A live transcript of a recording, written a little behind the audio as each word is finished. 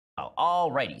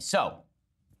All righty. So,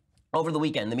 over the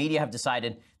weekend, the media have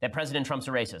decided that President Trump's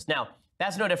a racist. Now,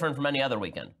 that's no different from any other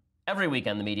weekend. Every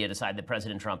weekend, the media decide that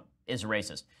President Trump is a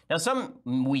racist. Now, some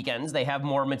weekends, they have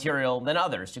more material than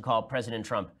others to call President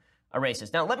Trump a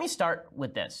racist. Now, let me start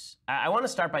with this. I want to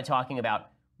start by talking about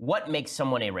what makes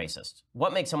someone a racist.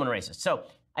 What makes someone a racist? So,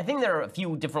 I think there are a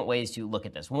few different ways to look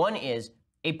at this. One is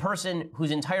a person whose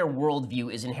entire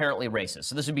worldview is inherently racist.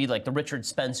 So this would be like the Richard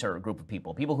Spencer group of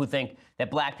people who think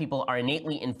that black people are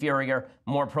innately inferior,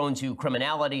 more prone to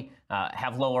criminality,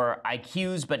 have lower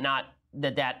IQs, but not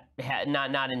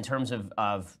in terms of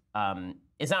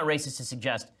it's not racist to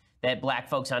suggest that black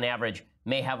folks on average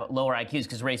may have lower IQs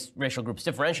because racial groups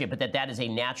differentiate, but that is a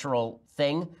natural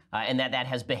thing, and that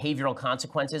has behavioral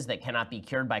consequences that cannot be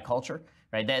cured by culture,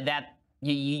 right?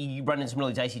 You run into some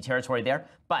really dicey territory there.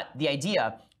 But the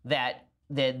idea that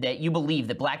you believe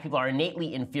that black people are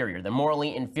innately inferior, they're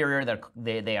morally inferior,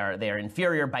 they are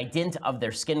inferior by dint of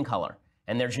their skin color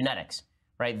and their genetics,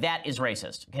 right? That is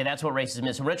racist. Okay, that's what racism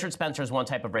is. So Richard Spencer is one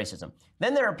type of racism.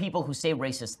 Then there are people who say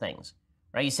racist things,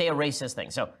 right? You say a racist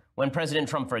thing. So when President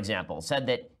Trump, for example, said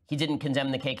that he didn't condemn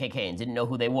the KKK and didn't know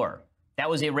who they were, that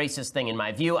was a racist thing in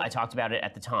my view. I talked about it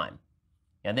at the time.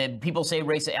 And people say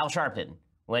racist. Al Sharpton,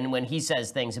 when he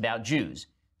says things about Jews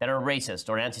that are racist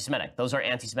or anti-Semitic, those are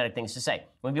anti-Semitic things to say.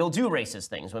 When people do racist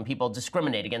things, when people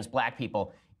discriminate against black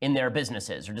people in their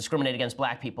businesses or discriminate against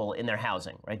black people in their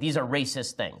housing, right? These are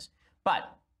racist things.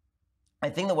 But I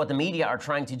think that what the media are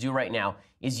trying to do right now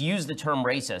is use the term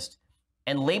racist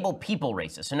and label people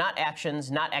racist. So not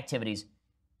actions, not activities.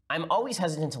 I'm always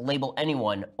hesitant to label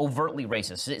anyone overtly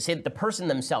racist. Say that the person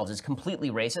themselves is completely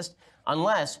racist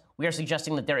unless we are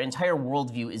suggesting that their entire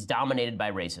worldview is dominated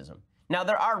by racism. Now,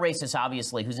 there are racists,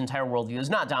 obviously, whose entire worldview is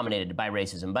not dominated by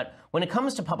racism. But when it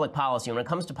comes to public policy, when it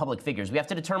comes to public figures, we have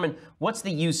to determine what's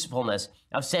the usefulness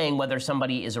of saying whether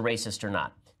somebody is a racist or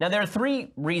not. Now, there are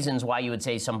three reasons why you would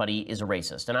say somebody is a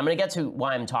racist. And I'm going to get to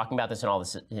why I'm talking about this and all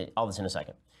this in a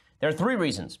second. There are three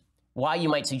reasons why you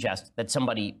might suggest that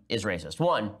somebody is racist.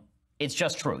 One, it's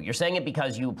just true. You're saying it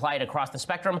because you apply it across the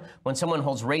spectrum. When someone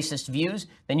holds racist views,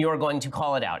 then you are going to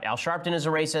call it out. Al Sharpton is a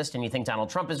racist, and you think Donald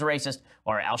Trump is a racist,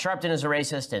 or Al Sharpton is a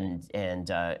racist,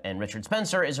 and Richard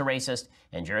Spencer is a racist,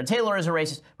 and Jared Taylor is a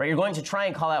racist. Right? You're going to try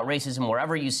and call out racism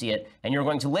wherever you see it, and you're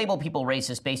going to label people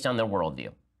racist based on their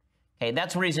worldview. Okay,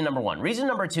 that's reason number one. Reason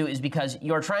number two is because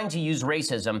you're trying to use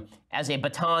racism as a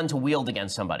baton to wield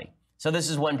against somebody. So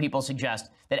this is when people suggest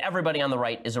that everybody on the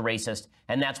right is a racist,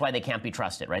 and that's why they can't be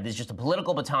trusted, right? This is just a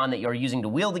political baton that you're using to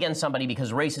wield against somebody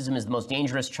because racism is the most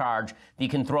dangerous charge that you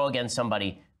can throw against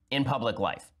somebody in public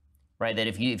life, right? That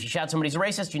if you shout somebody's a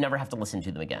racist, you never have to listen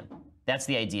to them again. That's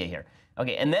the idea here.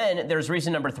 Okay, and then there's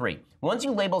reason number three. Once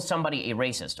you label somebody a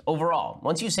racist, overall,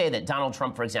 once you say that Donald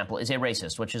Trump, for example, is a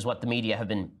racist, which is what the media have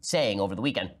been saying over the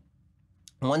weekend,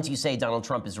 once you say Donald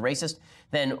Trump is a racist,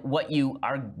 then what you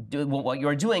are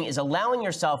doing is allowing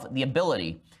yourself the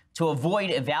ability to avoid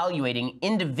evaluating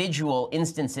individual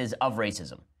instances of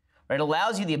racism. Right? It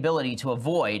allows you the ability to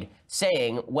avoid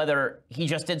saying whether he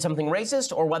just did something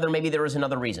racist or whether maybe there is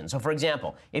another reason. So, for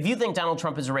example, if you think Donald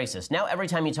Trump is a racist, now every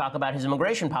time you talk about his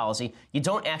immigration policy, you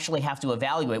don't actually have to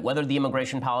evaluate whether the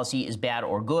immigration policy is bad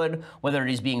or good, whether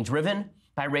it is being driven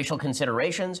by racial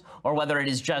considerations, or whether it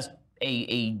is just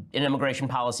an immigration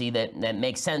policy that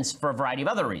makes sense for a variety of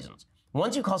other reasons.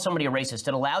 Once you call somebody a racist,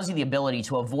 it allows you the ability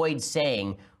to avoid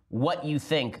saying what you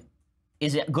think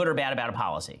is good or bad about a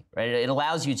policy, right? It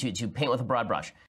allows you to paint with a broad brush.